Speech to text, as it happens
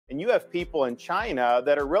And you have people in China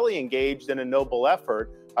that are really engaged in a noble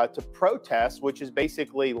effort to protest, which is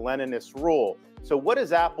basically Leninist rule. So what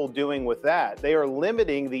is Apple doing with that? They are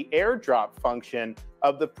limiting the airdrop function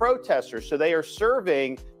of the protesters. So they are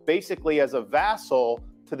serving basically as a vassal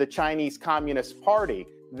to the Chinese Communist Party.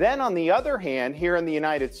 Then on the other hand, here in the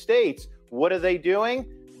United States, what are they doing?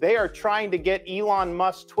 They are trying to get Elon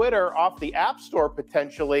Musk Twitter off the App Store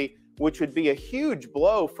potentially, which would be a huge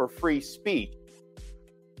blow for free speech.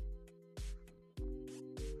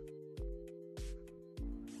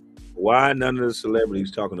 Why none of the celebrities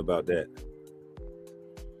talking about that?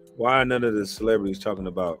 Why none of the celebrities talking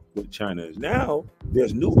about what China is? Now,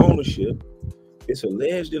 there's new ownership. It's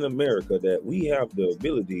alleged in America that we have the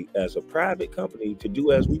ability as a private company to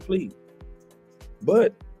do as we please.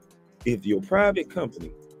 But if your private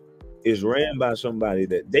company is ran by somebody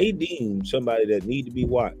that they deem somebody that need to be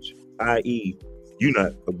watched, i.e., you're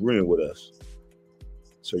not agreeing with us,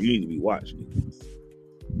 so you need to be watched.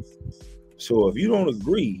 So if you don't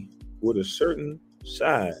agree with a certain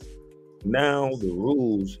side, now the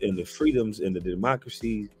rules and the freedoms and the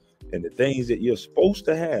democracies and the things that you're supposed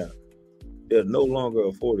to have, they're no longer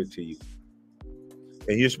afforded to you.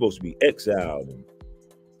 And you're supposed to be exiled and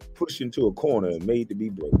pushed into a corner and made to be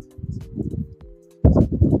broke.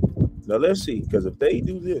 Now let's see, because if they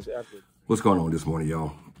do this after... What's going on this morning,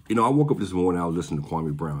 y'all? You know, I woke up this morning, I was listening to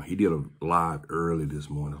Kwame Brown. He did a live early this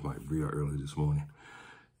morning, like real early this morning.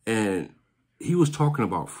 And he was talking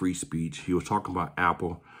about free speech. He was talking about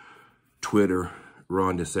Apple, Twitter,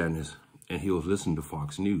 Ron DeSantis, and he was listening to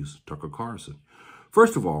Fox News, Tucker Carson.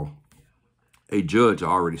 First of all, a judge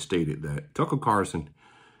already stated that Tucker Carson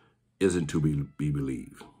isn't to be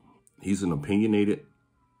believed. He's an opinionated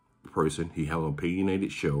person. He held an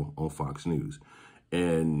opinionated show on Fox News.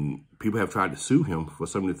 And people have tried to sue him for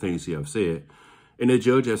some of the things he have said. And the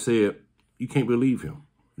judge has said, you can't believe him.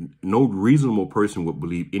 No reasonable person would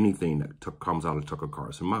believe anything that comes out of Tucker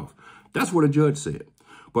Carson's mouth. That's what a judge said.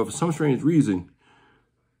 But for some strange reason,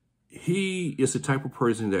 he is the type of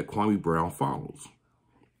person that Kwame Brown follows,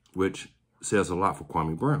 which says a lot for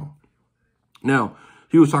Kwame Brown. Now,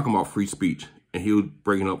 he was talking about free speech, and he was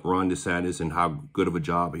bringing up Ron DeSantis and how good of a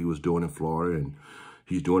job he was doing in Florida, and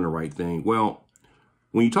he's doing the right thing. Well,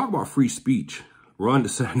 when you talk about free speech, Ron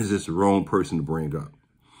DeSantis is the wrong person to bring up.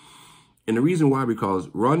 And the reason why, because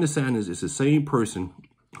Ron DeSantis is the same person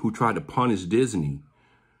who tried to punish Disney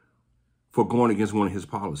for going against one of his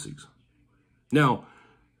policies. Now,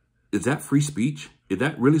 is that free speech? Is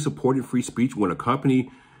that really supporting free speech when a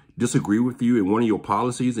company disagree with you in one of your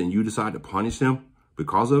policies and you decide to punish them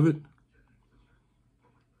because of it?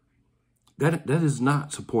 That is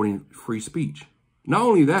not supporting free speech. Not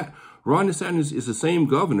only that, Ron DeSantis is the same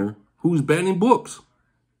governor who's banning books.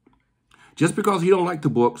 Just because he don't like the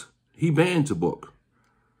books, he bans a book.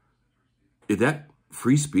 Is that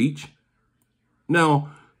free speech? Now,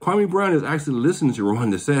 Kwame Brown is actually listening to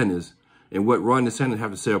Ron DeSantis and what Ron DeSantis have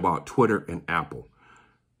to say about Twitter and Apple,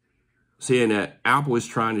 saying that Apple is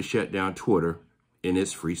trying to shut down Twitter in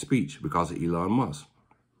its free speech because of Elon Musk.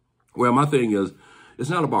 Well, my thing is, it's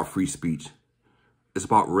not about free speech. It's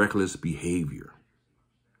about reckless behavior.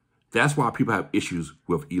 That's why people have issues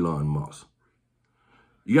with Elon Musk.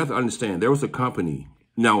 You have to understand, there was a company.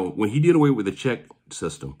 Now, when he did away with the check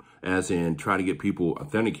system, as in trying to get people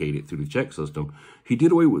authenticated through the check system, he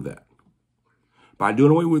did away with that. By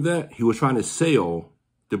doing away with that, he was trying to sell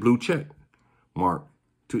the blue check mark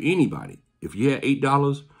to anybody. If you had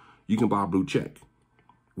 $8, you can buy a blue check,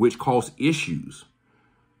 which caused issues.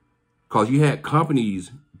 Because you had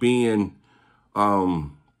companies being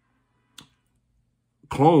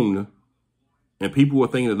cloned, and people were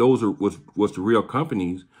thinking that those was the real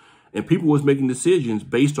companies, and people was making decisions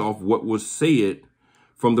based off what was said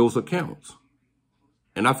from those accounts.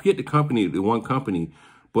 And I forget the one company,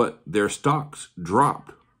 but their stocks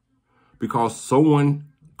dropped because someone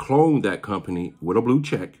cloned that company with a blue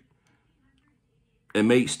check and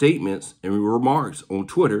made statements and remarks on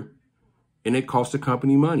Twitter, and it cost the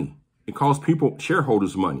company money. It cost people,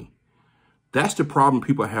 shareholders, money. That's the problem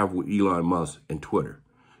people have with Elon Musk and Twitter.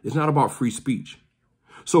 It's not about free speech.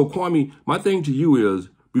 So, Kwame, my thing to you is,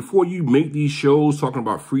 before you make these shows talking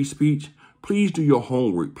about free speech, please do your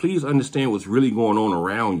homework. Please understand what's really going on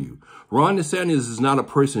around you. Ron DeSantis is not a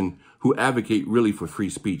person who advocate really for free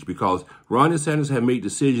speech, because Ron DeSantis have made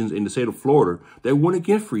decisions in the state of Florida that went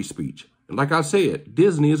against free speech. And like I said,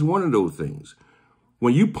 Disney is one of those things.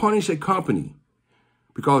 When you punish a company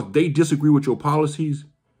because they disagree with your policies,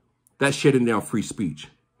 that's shutting down free speech.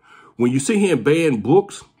 When you sit here and ban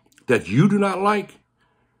books that you do not like,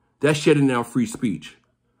 that's shutting down free speech.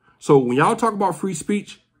 So when y'all talk about free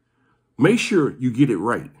speech, make sure you get it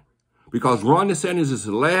right. Because Ron DeSantis is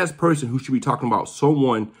the last person who should be talking about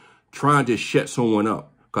someone trying to shut someone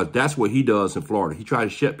up. Because that's what he does in Florida. He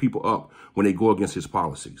tries to shut people up when they go against his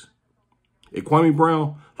policies. And Kwame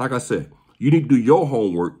Brown, like I said, you need to do your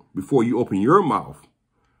homework before you open your mouth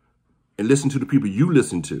and listen to the people you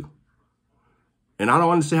listen to. And I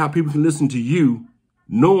don't understand how people can listen to you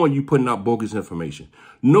knowing you putting out bogus information.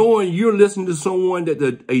 Knowing you're listening to someone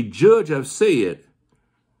that a judge has said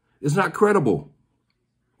is not credible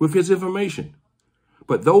with his information.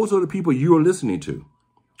 But those are the people you are listening to.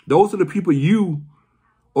 Those are the people you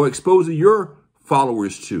are exposing your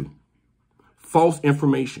followers to. False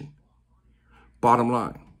information. Bottom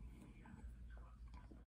line.